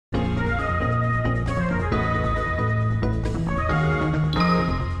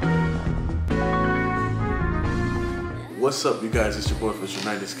What's up, you guys? It's your boy Fisher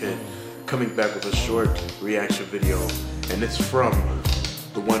 90s Kid, coming back with a short reaction video, and it's from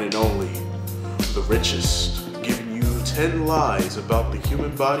the one and only, the richest, giving you 10 lies about the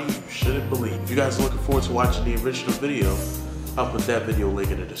human body you shouldn't believe. If you guys are looking forward to watching the original video, I'll put that video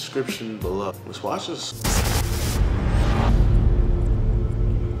link in the description below. Let's watch this.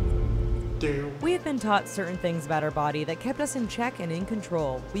 We have been taught certain things about our body that kept us in check and in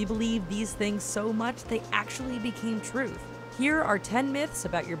control. We believe these things so much they actually became truth. Here are 10 myths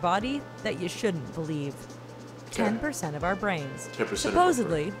about your body that you shouldn't believe. 10% of our brains.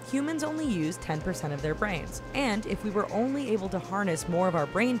 Supposedly, humans only use 10% of their brains. And if we were only able to harness more of our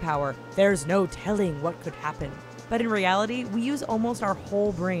brain power, there's no telling what could happen. But in reality, we use almost our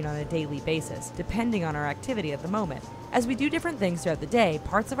whole brain on a daily basis, depending on our activity at the moment. As we do different things throughout the day,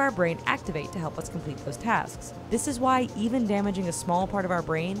 parts of our brain activate to help us complete those tasks. This is why even damaging a small part of our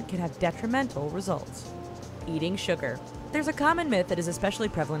brain can have detrimental results. Eating sugar. There's a common myth that is especially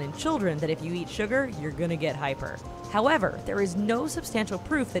prevalent in children that if you eat sugar, you're gonna get hyper. However, there is no substantial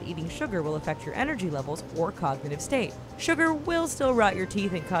proof that eating sugar will affect your energy levels or cognitive state. Sugar will still rot your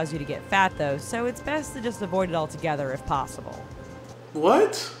teeth and cause you to get fat though, so it's best to just avoid it altogether if possible.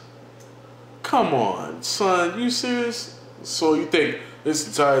 What? Come on, son, you serious? So you think this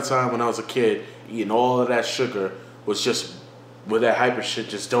entire time when I was a kid, eating all of that sugar was just, where that hyper shit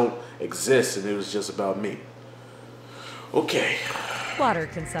just don't exist and it was just about me? Okay. Water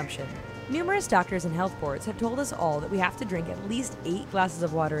consumption. Numerous doctors and health boards have told us all that we have to drink at least 8 glasses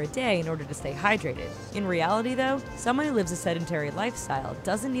of water a day in order to stay hydrated. In reality though, someone who lives a sedentary lifestyle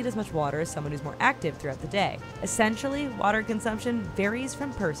doesn't need as much water as someone who's more active throughout the day. Essentially, water consumption varies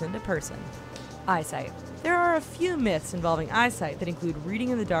from person to person. Eyesight. There are a few myths involving eyesight that include reading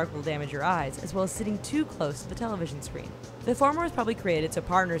in the dark will damage your eyes, as well as sitting too close to the television screen. The former was probably created so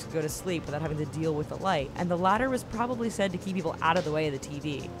partners could go to sleep without having to deal with the light, and the latter was probably said to keep people out of the way of the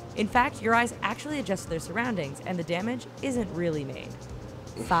TV. In fact, your eyes actually adjust to their surroundings, and the damage isn't really made.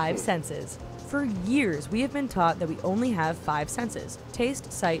 5 senses. For years, we have been taught that we only have 5 senses: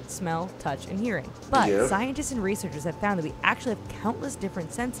 taste, sight, smell, touch, and hearing. But scientists and researchers have found that we actually have countless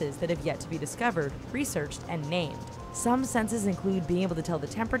different senses that have yet to be discovered, researched, and named. Some senses include being able to tell the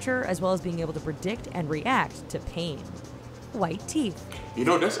temperature, as well as being able to predict and react to pain. White teeth. You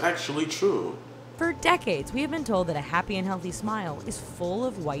know, that's actually true. For decades, we have been told that a happy and healthy smile is full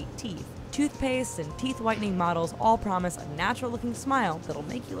of white teeth. Toothpaste and teeth whitening models all promise a natural-looking smile that'll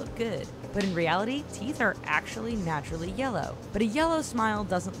make you look good. But in reality, teeth are actually naturally yellow. But a yellow smile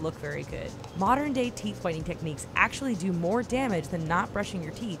doesn't look very good. Modern-day teeth whitening techniques actually do more damage than not brushing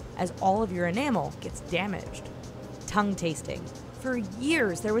your teeth, as all of your enamel gets damaged. Tongue tasting. For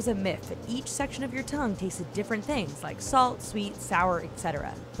years, there was a myth that each section of your tongue tasted different things, like salt, sweet, sour,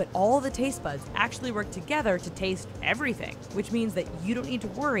 etc. But all the taste buds actually work together to taste everything, which means that you don't need to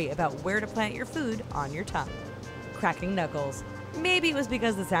worry about where to plant your food on your tongue. Cracking knuckles. Maybe it was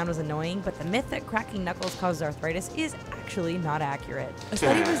because the sound was annoying, but the myth that cracking knuckles causes arthritis is actually not accurate. A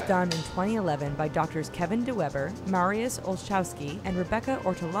study was done in 2011 by doctors Kevin DeWeber, Mariusz Olszewski, and Rebecca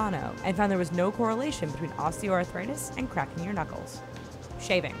Ortolano, and found there was no correlation between osteoarthritis and cracking your knuckles.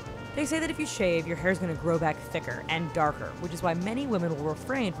 Shaving. They say that if you shave, your hair is going to grow back thicker and darker, which is why many women will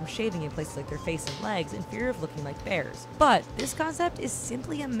refrain from shaving in places like their face and legs in fear of looking like bears. But this concept is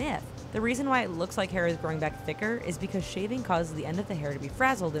simply a myth. The reason why it looks like hair is growing back thicker is because shaving causes the end of the hair to be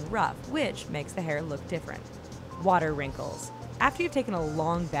frazzled and rough, which makes the hair look different. Water wrinkles. After you've taken a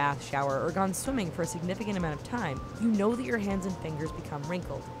long bath, shower, or gone swimming for a significant amount of time, you know that your hands and fingers become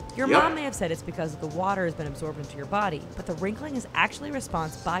wrinkled. Your mom may have said it's because the water has been absorbed into your body, but the wrinkling is actually a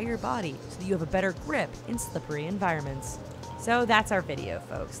response by your body so that you have a better grip in slippery environments. So that's our video,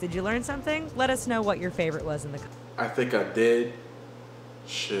 folks. Did you learn something? Let us know what your favorite was in the comments. I think I did.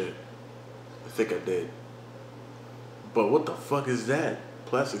 Shit. I think I did. But what the fuck is that?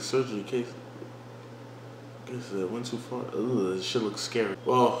 Plastic surgery case. I guess it went too far. Ugh, this shit looks scary.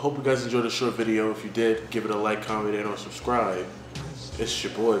 Well, hope you guys enjoyed the short video. If you did, give it a like, comment, and or subscribe. It's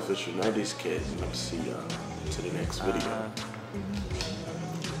your boy, Fisher 90s Kid, and I'll see y'all to the next video.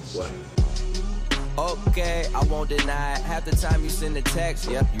 What? Okay, I won't deny it. Half the time you send a text,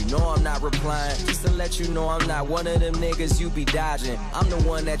 yep, you know I'm not replying. Just to let you know I'm not one of them niggas you be dodging. I'm the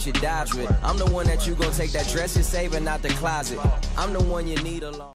one that you dodge with. I'm the one that you gon' take that dress you're saving out the closet. I'm the one you need alone.